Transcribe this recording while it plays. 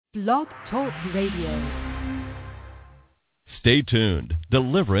Blog Talk Radio. Stay tuned.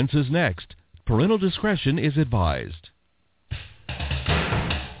 Deliverance is next. Parental discretion is advised.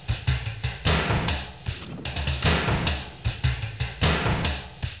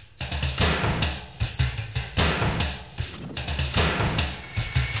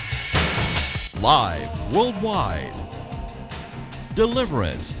 Live worldwide.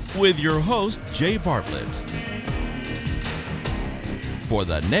 Deliverance with your host, Jay Bartlett. For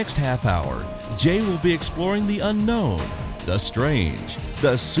the next half hour, Jay will be exploring the unknown, the strange,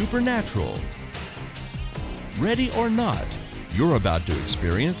 the supernatural. Ready or not, you're about to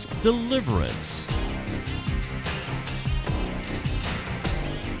experience deliverance.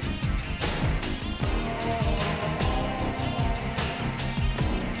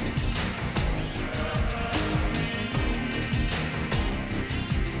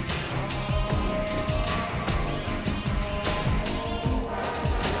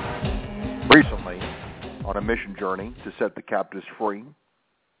 Recently, on a mission journey to set the captives free,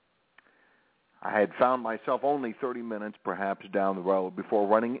 I had found myself only 30 minutes perhaps down the road before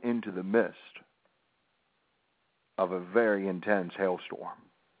running into the midst of a very intense hailstorm,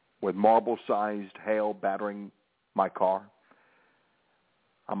 with marble-sized hail battering my car.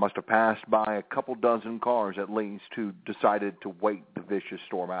 I must have passed by a couple dozen cars at least who decided to wait the vicious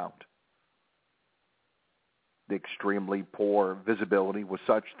storm out. The extremely poor visibility was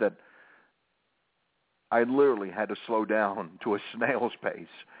such that I literally had to slow down to a snail's pace.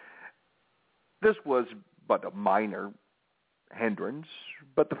 This was but a minor hindrance,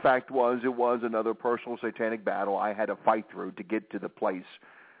 but the fact was it was another personal satanic battle I had to fight through to get to the place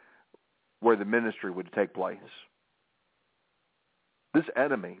where the ministry would take place. This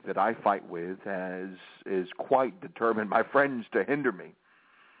enemy that I fight with is quite determined, my friends, to hinder me.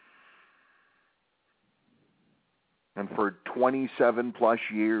 And for 27 plus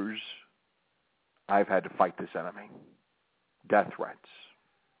years, I've had to fight this enemy. Death threats,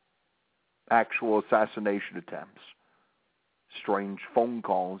 actual assassination attempts, strange phone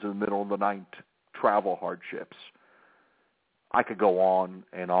calls in the middle of the night, travel hardships. I could go on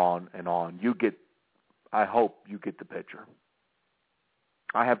and on and on. I hope you get the picture.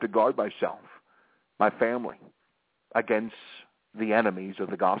 I have to guard myself, my family, against the enemies of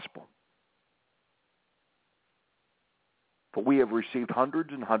the gospel. For we have received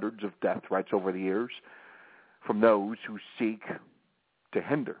hundreds and hundreds of death threats over the years from those who seek to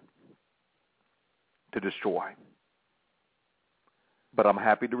hinder, to destroy. But I'm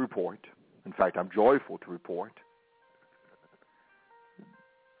happy to report, in fact, I'm joyful to report,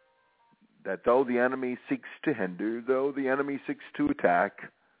 that though the enemy seeks to hinder, though the enemy seeks to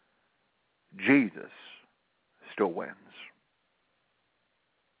attack, Jesus still wins.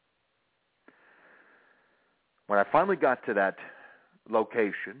 When I finally got to that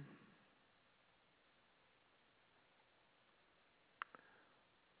location,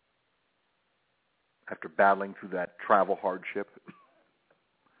 after battling through that travel hardship,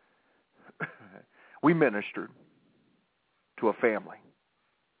 we ministered to a family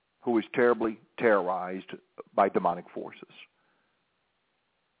who was terribly terrorized by demonic forces.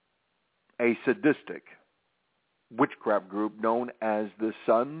 A sadistic witchcraft group known as the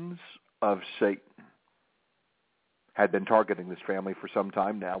Sons of Satan had been targeting this family for some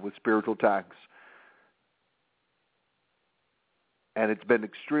time now with spiritual attacks. And it's been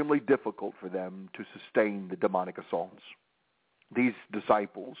extremely difficult for them to sustain the demonic assaults. These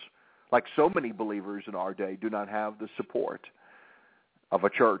disciples, like so many believers in our day, do not have the support of a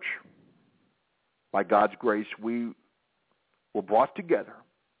church. By God's grace, we were brought together,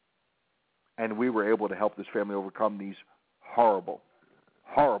 and we were able to help this family overcome these horrible,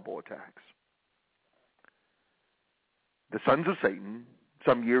 horrible attacks. The Sons of Satan,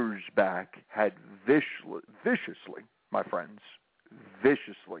 some years back, had viciously, my friends,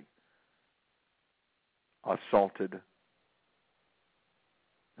 viciously assaulted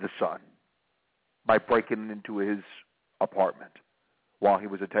the son by breaking into his apartment while he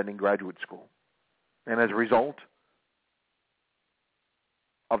was attending graduate school. And as a result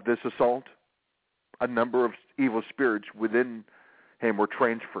of this assault, a number of evil spirits within him were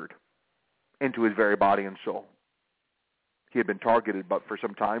transferred into his very body and soul. He had been targeted but for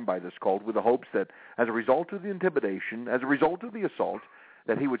some time by this cult with the hopes that as a result of the intimidation, as a result of the assault,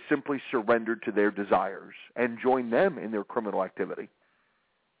 that he would simply surrender to their desires and join them in their criminal activity.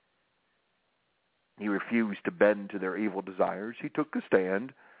 He refused to bend to their evil desires. He took a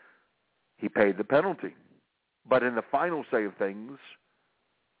stand. He paid the penalty. But in the final say of things,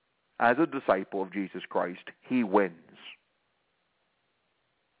 as a disciple of Jesus Christ, he wins.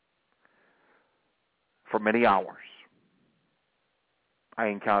 For many hours, I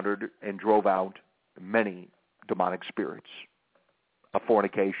encountered and drove out many demonic spirits of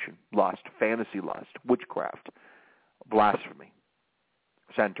fornication, lust, fantasy lust, witchcraft, blasphemy,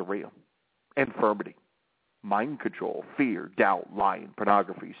 Santeria, infirmity, mind control, fear, doubt, lying,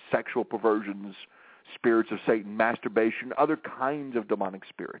 pornography, sexual perversions, spirits of Satan, masturbation, other kinds of demonic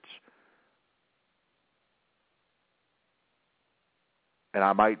spirits. And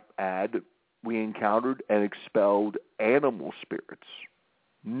I might add, we encountered and expelled animal spirits,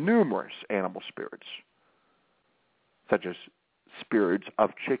 numerous animal spirits, such as spirits of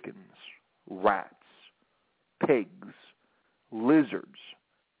chickens, rats, pigs, lizards,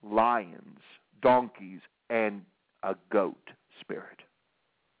 lions, donkeys, and a goat spirit.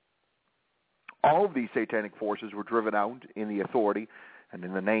 All of these satanic forces were driven out in the authority and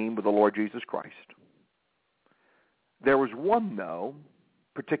in the name of the Lord Jesus Christ. There was one, though,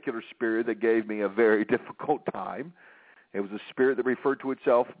 particular spirit that gave me a very difficult time. It was a spirit that referred to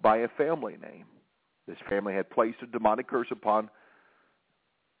itself by a family name. This family had placed a demonic curse upon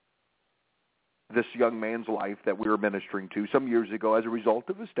this young man's life that we were ministering to some years ago as a result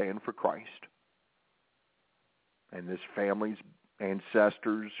of his stand for Christ. And this family's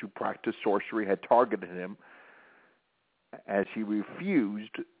ancestors who practiced sorcery had targeted him as he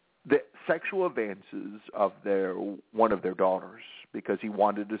refused the sexual advances of one of their daughters because he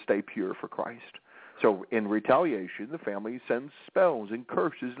wanted to stay pure for Christ. So in retaliation, the family sends spells and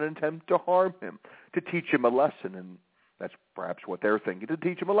curses in an attempt to harm him, to teach him a lesson, and that's perhaps what they're thinking, to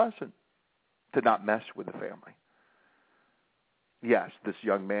teach him a lesson, to not mess with the family. Yes, this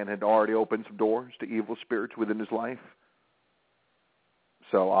young man had already opened some doors to evil spirits within his life.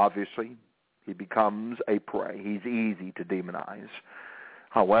 So obviously, he becomes a prey. He's easy to demonize.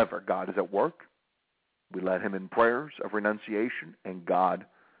 However, God is at work. We led him in prayers of renunciation, and God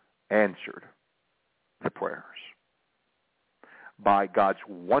answered the prayers. By God's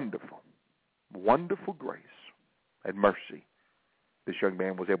wonderful, wonderful grace and mercy, this young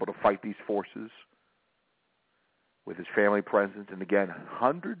man was able to fight these forces with his family present. And again,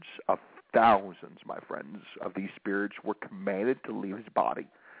 hundreds of thousands, my friends, of these spirits were commanded to leave his body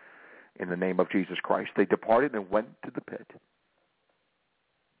in the name of Jesus Christ. They departed and went to the pit.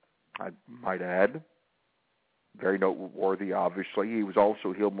 I might add, very noteworthy, obviously, he was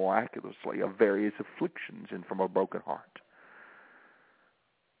also healed miraculously of various afflictions and from a broken heart.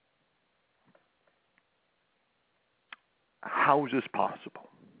 How is this possible?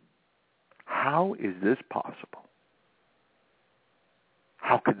 How is this possible?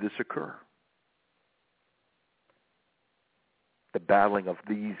 How could this occur? The battling of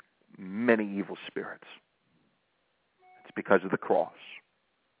these many evil spirits. It's because of the cross.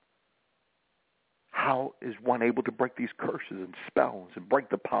 How is one able to break these curses and spells and break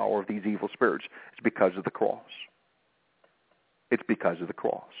the power of these evil spirits? It's because of the cross. It's because of the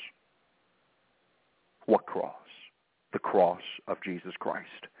cross. What cross? The cross of Jesus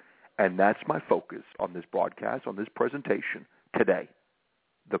Christ. And that's my focus on this broadcast, on this presentation today.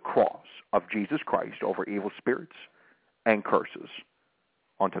 The cross of Jesus Christ over evil spirits and curses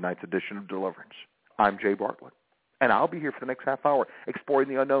on tonight's edition of Deliverance. I'm Jay Bartlett, and I'll be here for the next half hour exploring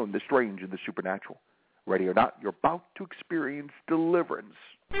the unknown, the strange, and the supernatural. Ready or not, you're about to experience deliverance.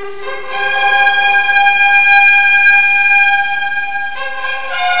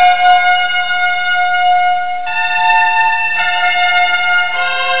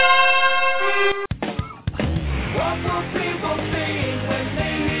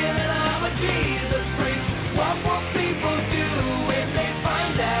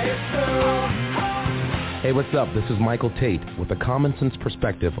 Hey, what's up? This is Michael Tate with a common sense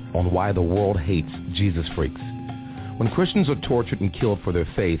perspective on why the world hates Jesus freaks. When Christians are tortured and killed for their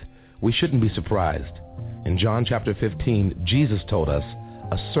faith, we shouldn't be surprised. In John chapter 15, Jesus told us,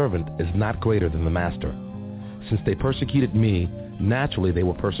 "A servant is not greater than the master." Since they persecuted me, naturally they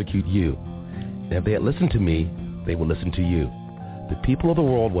will persecute you. And if they had listened to me, they will listen to you. The people of the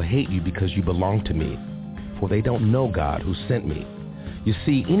world will hate you because you belong to me, for they don't know God who sent me. You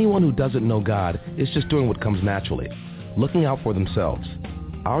see, anyone who doesn't know God is just doing what comes naturally, looking out for themselves.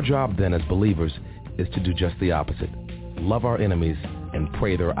 Our job then as believers is to do just the opposite. Love our enemies and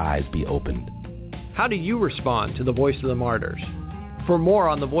pray their eyes be opened. How do you respond to the Voice of the Martyrs? For more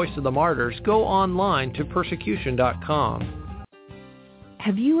on the Voice of the Martyrs, go online to persecution.com.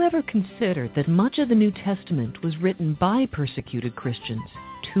 Have you ever considered that much of the New Testament was written by persecuted Christians,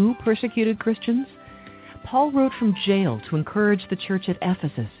 to persecuted Christians? Paul wrote from jail to encourage the church at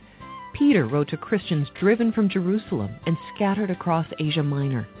Ephesus. Peter wrote to Christians driven from Jerusalem and scattered across Asia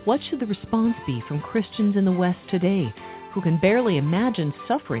Minor. What should the response be from Christians in the West today who can barely imagine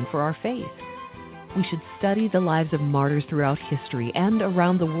suffering for our faith? We should study the lives of martyrs throughout history and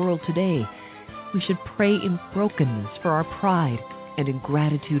around the world today. We should pray in brokenness for our pride and in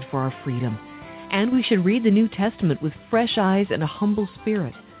gratitude for our freedom. And we should read the New Testament with fresh eyes and a humble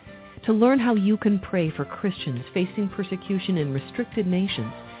spirit. To learn how you can pray for Christians facing persecution in restricted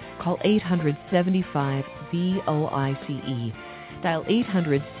nations, call 800-75-VOICE. Dial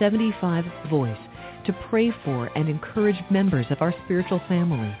 800-75-VOICE to pray for and encourage members of our spiritual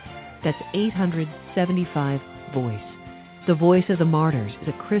family. That's 800-75-VOICE. The Voice of the Martyrs is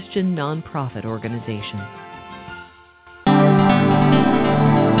a Christian nonprofit organization.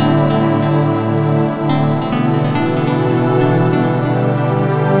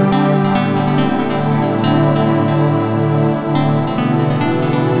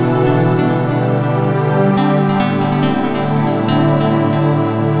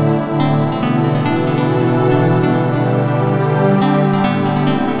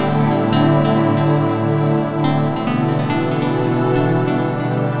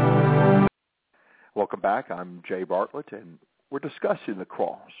 Welcome back. I'm Jay Bartlett, and we're discussing the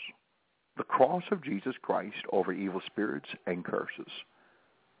cross of Jesus Christ over evil spirits and curses.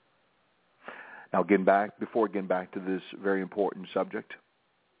 Now, before getting back to this very important subject,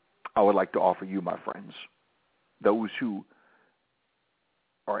 I would like to offer you, my friends, those who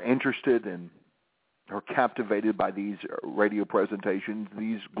are interested and are captivated by these radio presentations,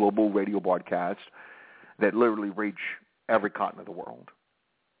 these global radio broadcasts that literally reach every continent of the world.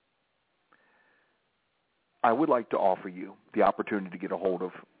 I would like to offer you the opportunity to get a hold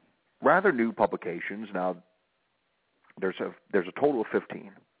of rather new publications. Now, there's a total of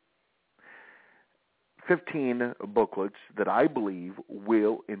 15 booklets that I believe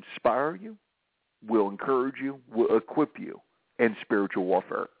will inspire you, will encourage you, will equip you in spiritual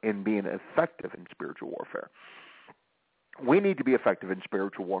warfare, in being effective in spiritual warfare. We need to be effective in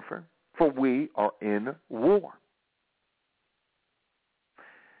spiritual warfare, for we are in war.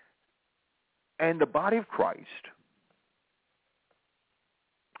 And the body of Christ,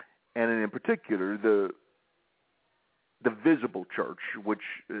 and in particular the visible church, which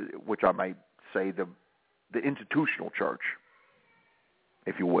I might say the institutional church,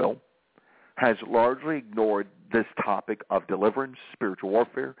 if you will, has largely ignored this topic of deliverance, spiritual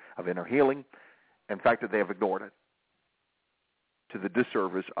warfare, of inner healing. In fact, that they have ignored it to the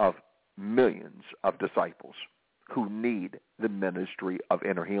disservice of millions of disciples who need the ministry of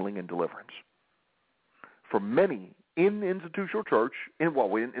inner healing and deliverance. For many in the institutional church, in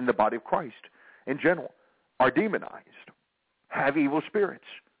the body of Christ in general, are demonized, have evil spirits,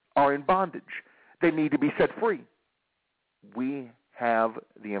 are in bondage. They need to be set free. We have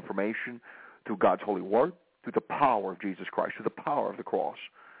the information through God's holy word, through the power of Jesus Christ, through the power of the cross.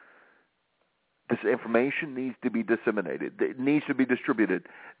 This information needs to be disseminated. It needs to be distributed.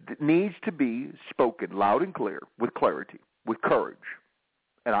 It needs to be spoken loud and clear, with clarity, with courage.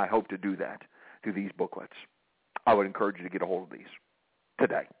 And I hope to do that through these booklets. I would encourage you to get a hold of these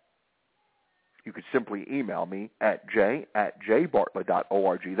today. You could simply email me at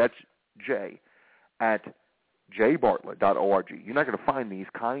j@jbartlett.org. That's j@jbartlett.org. You're not going to find these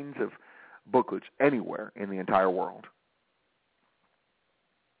kinds of booklets anywhere in the entire world.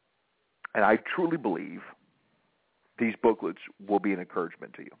 And I truly believe these booklets will be an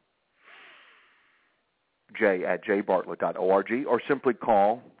encouragement to you. j@jbartlett.org, or simply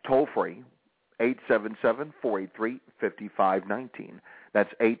call toll-free 877-483-5519.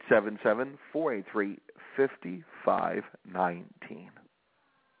 That's 877-483-5519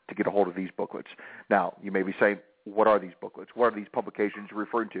 to get a hold of these booklets. Now, you may be saying, what are these booklets? What are these publications you're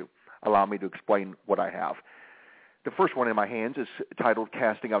referring to? Allow me to explain what I have. The first one in my hands is titled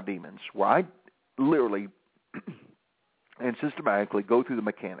Casting Out Demons, where I literally and systematically go through the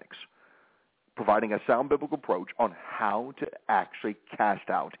mechanics, providing a sound biblical approach on how to actually cast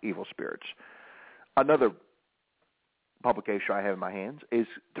out evil spirits. Another publication I have in my hands is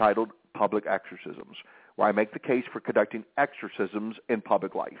titled Public Exorcisms, where I make the case for conducting exorcisms in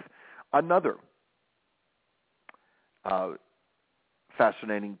public life. Another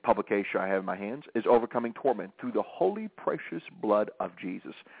fascinating publication I have in my hands is Overcoming Torment Through the Holy Precious Blood of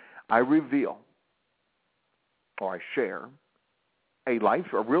Jesus. I reveal, or I share, a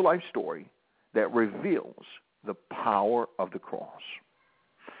real-life story that reveals the power of the cross.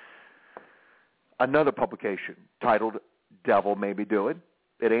 Another publication titled Devil Maybe Do It.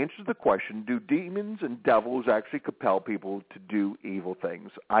 It answers the question, do demons and devils actually compel people to do evil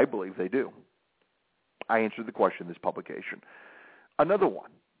things? I believe they do. I answered the question in this publication. Another one,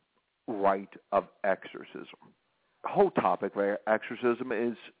 Rite of Exorcism. The whole topic of exorcism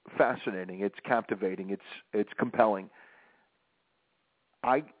is fascinating. It's captivating. It's compelling.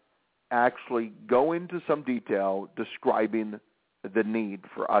 I actually go into some detail describing the need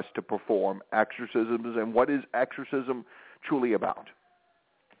for us to perform exorcisms and what is exorcism truly about.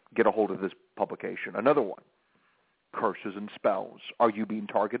 Get a hold of this publication. Another one, Curses and Spells. Are you being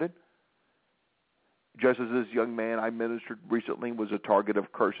targeted? Just as this young man I ministered recently was a target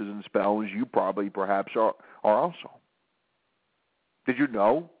of curses and spells, you probably perhaps are also. Did you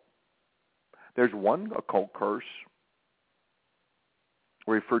know there's one occult curse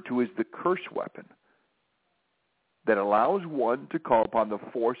referred to as the curse weapon that allows one to call upon the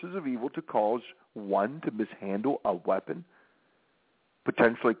forces of evil to cause one to mishandle a weapon,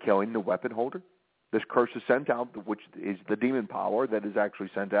 potentially killing the weapon holder? This curse is sent out, which is the demon power that is actually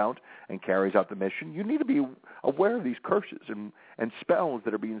sent out and carries out the mission. You need to be aware of these curses and spells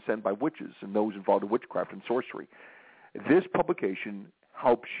that are being sent by witches and those involved in witchcraft and sorcery. This publication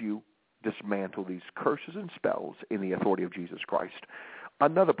helps you dismantle these curses and spells in the authority of Jesus Christ.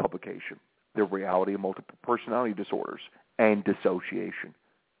 Another publication, The Reality of Multiple Personality Disorders and Dissociation.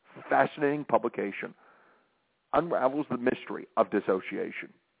 Fascinating publication. Unravels the mystery of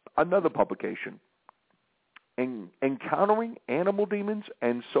dissociation. Another publication, Encountering Animal Demons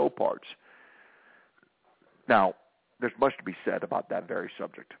and Soul Parts. Now, there's much to be said about that very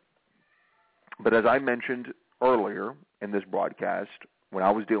subject. But as I mentioned earlier in this broadcast, when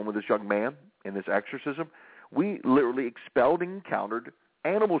I was dealing with this young man in this exorcism, we literally expelled and encountered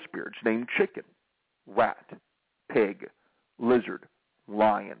animal spirits named chicken, rat, pig, lizard,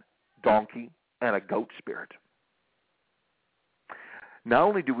 lion, donkey, and a goat spirit. Not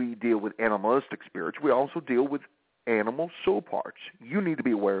only do we deal with animalistic spirits, we also deal with animal soul parts. You need to be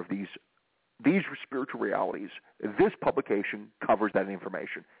aware of these spiritual realities. This publication covers that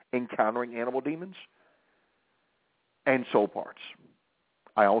information. Encountering Animal Demons and Soul Parts.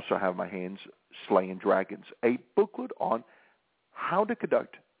 I also have in my hands Slaying Dragons, a booklet on how to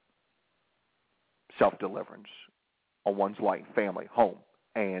conduct self-deliverance on one's life, family, home,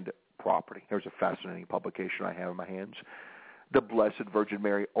 and property. Here's a fascinating publication I have in my hands. The Blessed Virgin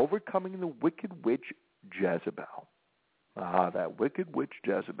Mary, Overcoming the Wicked Witch Jezebel. That wicked witch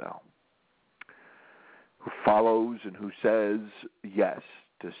Jezebel, who follows and who says yes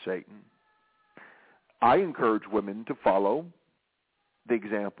to Satan. I encourage women to follow the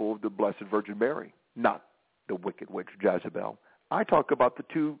example of the Blessed Virgin Mary, not the wicked witch Jezebel. I talk about the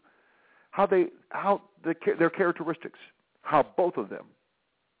two, their characteristics, how both of them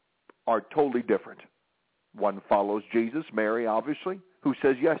are totally different. One follows Jesus, Mary obviously, who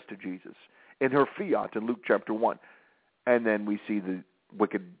says yes to Jesus in her fiat in Luke chapter 1. And then we see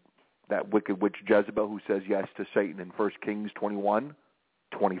that wicked witch Jezebel who says yes to Satan in 1 Kings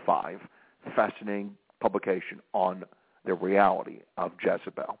 21:25. Fascinating publication on the reality of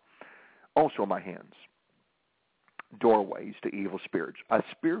Jezebel. Also in my hands, Doorways to Evil Spirits, a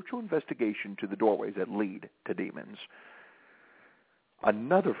spiritual investigation to the doorways that lead to demons.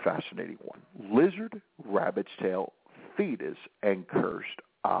 Another fascinating one, Lizard, Rabbit's Tail, Fetus, and Cursed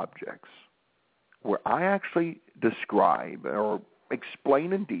Objects, where I actually describe or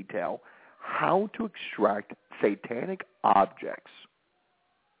explain in detail how to extract satanic objects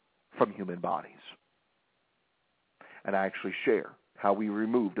from human bodies. And I actually share how we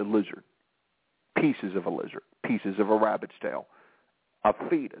removed a lizard, pieces of a lizard, pieces of a rabbit's tail, a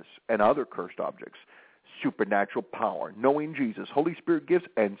fetus, and other cursed objects. Supernatural power, knowing Jesus, Holy Spirit gifts,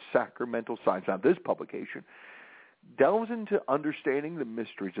 and sacramental signs. Now, this publication delves into understanding the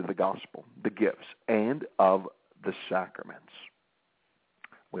mysteries of the gospel, the gifts, and of the sacraments.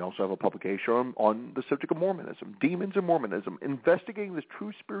 We also have a publication on the subject of Mormonism, demons and Mormonism, investigating the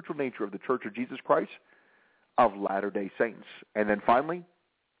true spiritual nature of the Church of Jesus Christ of Latter-day Saints. And then finally,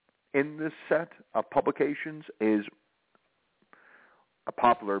 in this set of publications is a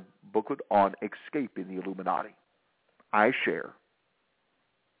popular booklet on escaping the Illuminati. I share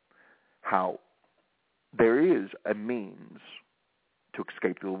how there is a means to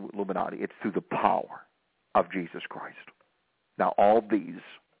escape the Illuminati. It's through the power of Jesus Christ. Now, all these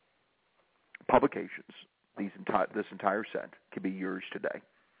publications, this entire set, can be yours today.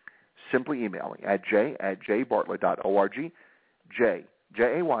 Simply email me at j@jbartlett.org,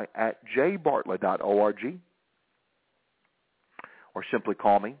 jay@jbartlett.org, or simply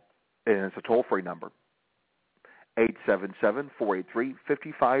call me, and it's a toll-free number,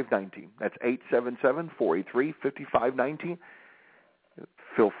 877-483-5519. That's 877-483-5519.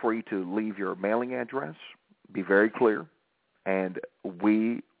 Feel free to leave your mailing address. Be very clear, and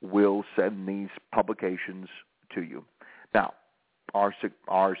we will send these publications to you. Now, our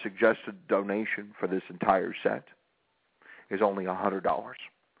suggested donation for this entire set is only $100.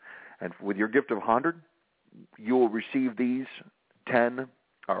 And with your gift of $100, you will receive these 10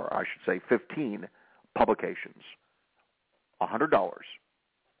 or I should say 15 publications. $100.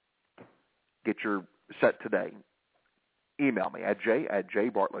 Get your set today. Email me at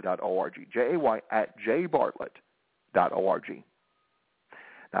j@jbartlett.org, jay@jbartlett.org.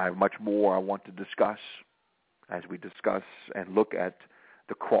 Now, I have much more I want to discuss as we discuss and look at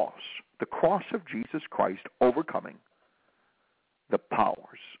the cross of Jesus Christ overcoming the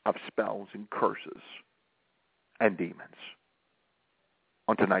powers of spells and curses and demons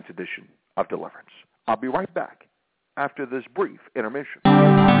on tonight's edition of Deliverance. I'll be right back after this brief intermission.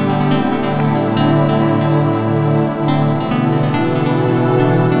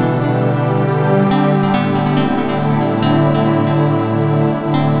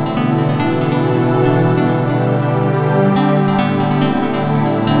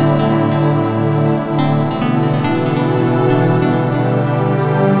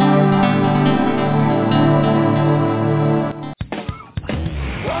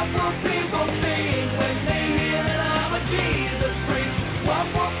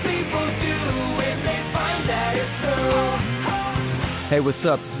 Hey, what's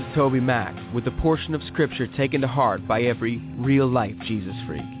up? This is Toby Mack with a portion of Scripture taken to heart by every real-life Jesus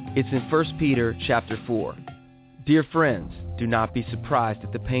freak. It's in 1 Peter chapter 4. Dear friends, do not be surprised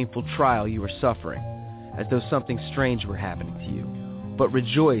at the painful trial you are suffering, as though something strange were happening to you. But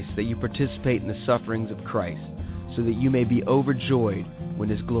rejoice that you participate in the sufferings of Christ, so that you may be overjoyed when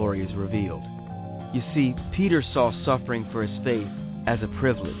His glory is revealed. You see, Peter saw suffering for his faith as a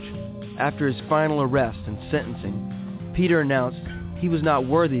privilege. After his final arrest and sentencing, Peter announced he was not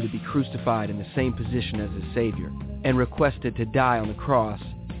worthy to be crucified in the same position as his Savior, and requested to die on the cross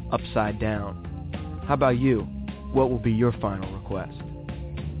upside down. How about you? What will be your final request?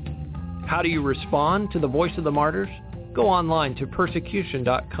 How do you respond to the voice of the martyrs? Go online to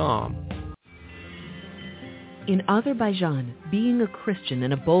persecution.com. In Azerbaijan, being a Christian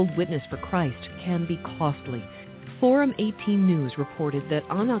and a bold witness for Christ can be costly. Forum 18 News reported that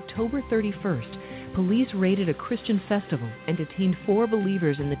on October 31st, police raided a Christian festival and detained 4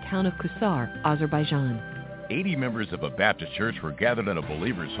 believers in the town of Kusar, Azerbaijan. 80 members of a Baptist church were gathered at a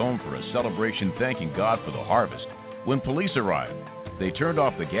believer's home for a celebration thanking God for the harvest. When police arrived, they turned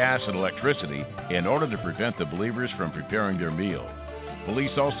off the gas and electricity in order to prevent the believers from preparing their meal.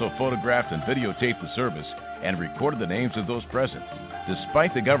 Police also photographed and videotaped the service and recorded the names of those present.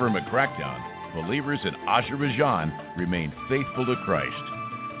 Despite the government crackdown, believers in Azerbaijan remained faithful to Christ.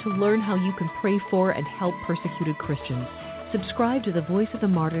 To learn how you can pray for and help persecuted Christians, subscribe to the Voice of the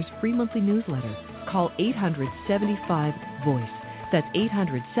Martyrs free monthly newsletter. Call 875-VOICE. That's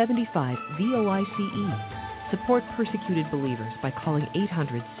 875-VOICE. Support persecuted believers by calling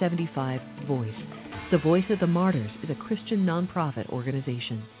 875-VOICE. The Voice of the Martyrs is a Christian nonprofit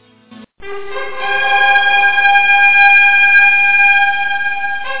organization.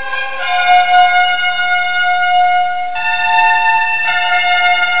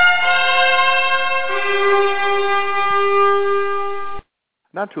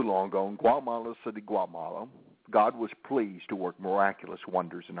 Not too long ago, in Guatemala City, Guatemala, God was pleased to work miraculous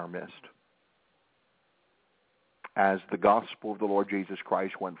wonders in our midst. As the gospel of the Lord Jesus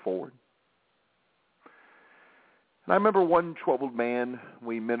Christ went forward. And I remember one troubled man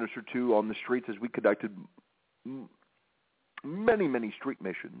we ministered to on the streets as we conducted many, many street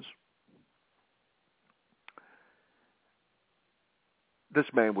missions.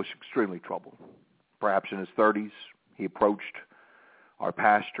 This man was extremely troubled. Perhaps in his 30s, he approached our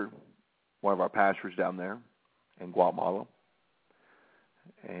pastor, one of our pastors down there in Guatemala,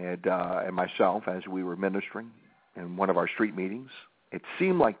 and myself as we were ministering in one of our street meetings. It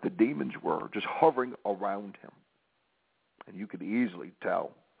seemed like the demons were just hovering around him. And you could easily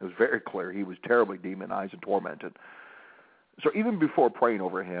tell. It was very clear he was terribly demonized and tormented. So even before praying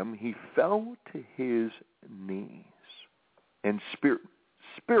over him, he fell to his knees in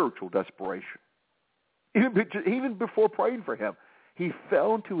spiritual desperation. Even before praying for him, he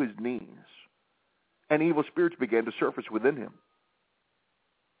fell to his knees, and evil spirits began to surface within him.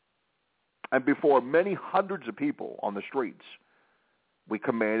 And before many hundreds of people on the streets, we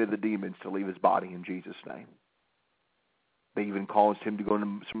commanded the demons to leave his body in Jesus' name. They even caused him to go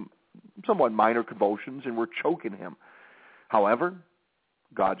into some somewhat minor convulsions and were choking him. However,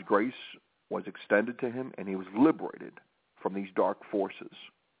 God's grace was extended to him, and he was liberated from these dark forces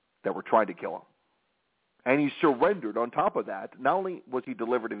that were trying to kill him. And he surrendered. On top of that, not only was he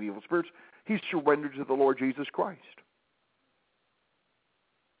delivered of evil spirits, he surrendered to the Lord Jesus Christ.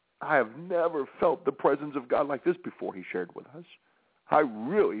 I have never felt the presence of God like this before, he shared with us. I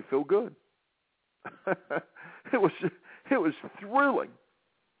really feel good. It was thrilling.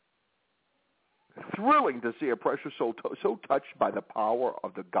 Thrilling to see a precious soul so touched by the power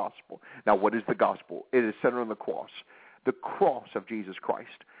of the gospel. Now, what is the gospel? It is centered on the cross. The cross of Jesus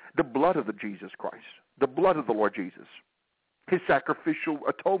Christ. The blood of Jesus Christ. The blood of the Lord Jesus. His sacrificial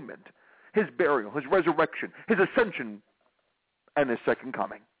atonement. His burial. His resurrection. His ascension. And his second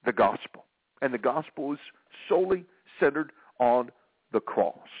coming. The gospel. And the gospel is solely centered on the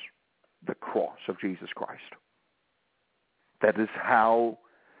cross. The cross of Jesus Christ. That is how...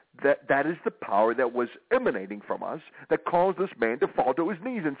 That is the power that was emanating from us that caused this man to fall to his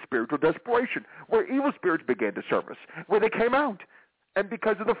knees in spiritual desperation, where evil spirits began to surface, where they came out. And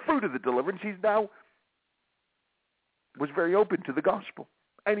because of the fruit of the deliverance, he now was very open to the gospel.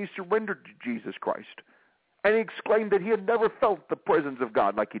 And he surrendered to Jesus Christ. And he exclaimed that he had never felt the presence of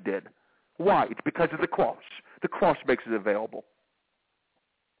God like he did. Why? It's because of the cross. The cross makes it available.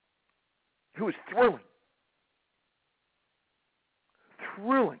 It was thrilling.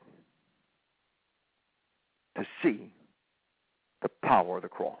 Thrilling to see the power of the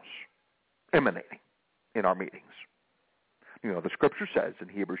cross emanating in our meetings. You know, the scripture says in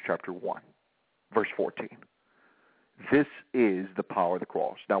Hebrews chapter 1, verse 14, this is the power of the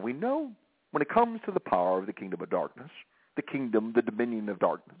cross. Now we know when it comes to the power of the kingdom of darkness, the dominion of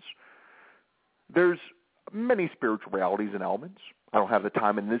darkness, there's many spiritual realities and elements. I don't have the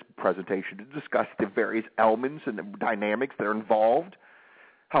time in this presentation to discuss the various elements and the dynamics that are involved.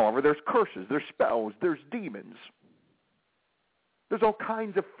 However, there's curses, there's spells, there's demons. There's all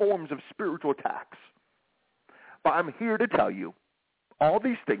kinds of forms of spiritual attacks. But I'm here to tell you, all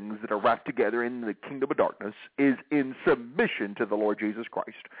these things that are wrapped together in the kingdom of darkness is in submission to the Lord Jesus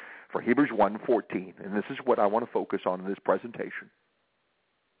Christ. For Hebrews 1:14, and this is what I want to focus on in this presentation.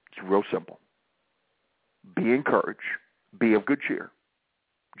 It's real simple. Be encouraged. Be of good cheer.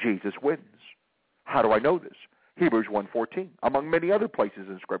 Jesus wins. How do I know this? Hebrews 1:14, among many other places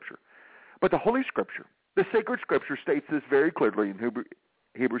in Scripture. But the Holy Scripture, the sacred Scripture, states this very clearly in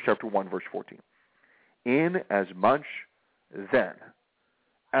Hebrews chapter 1, verse 14. Inasmuch then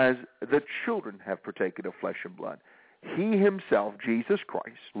as the children have partaken of flesh and blood, he himself, Jesus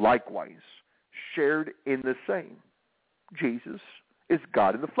Christ, likewise shared in the same. Jesus is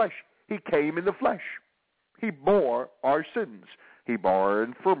God in the flesh. He came in the flesh. He bore our sins. He bore our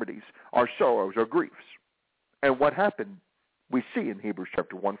infirmities, our sorrows, our griefs. And what happened? We see in Hebrews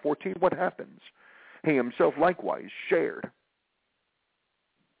chapter 1:14 what happens. He himself likewise shared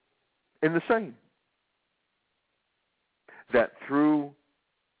in the same. That through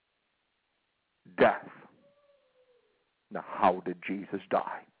death. Now, how did Jesus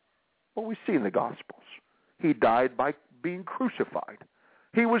die? Well, we see in the Gospels. He died by being crucified.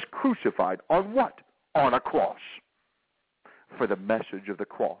 He was crucified on what? On a cross. For the message of the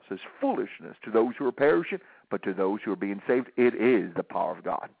cross is foolishness to those who are perishing, but to those who are being saved, it is the power of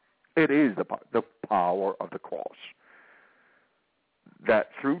God. It is the power of the cross.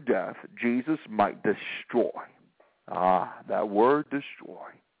 That through death, Jesus might destroy. That word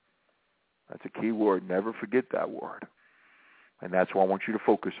destroy. That's a key word. Never forget that word. And that's what I want you to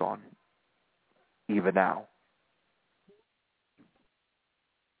focus on, even now.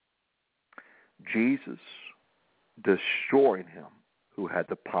 Jesus destroying him who had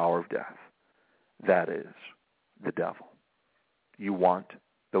the power of death. That is the devil. You want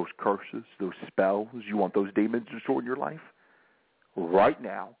those curses, those spells, you want those demons destroyed in your life? Right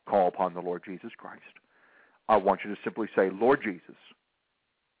now, call upon the Lord Jesus Christ. I want you to simply say, Lord Jesus,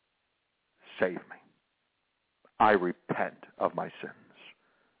 save me. I repent of my sins.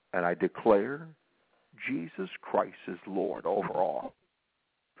 And I declare Jesus Christ is Lord over all.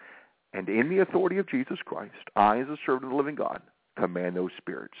 And in the authority of Jesus Christ, I, as a servant of the living God, command those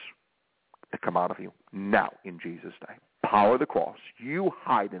spirits to come out of you now in Jesus' name. Power of the cross. You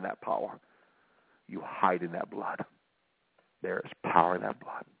hide in that power. You hide in that blood. There is power in that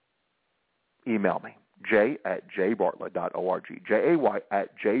blood. Email me, jay@jbartlett.org,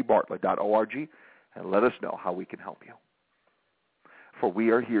 jay@jbartlett.org, and let us know how we can help you. For we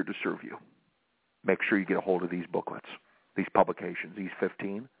are here to serve you. Make sure you get a hold of these booklets, these publications, these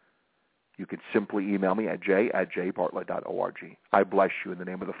 15. You can simply email me at jay@jbartlett.org. I bless you in the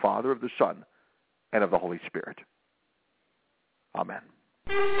name of the Father, of the Son, and of the Holy Spirit. Amen.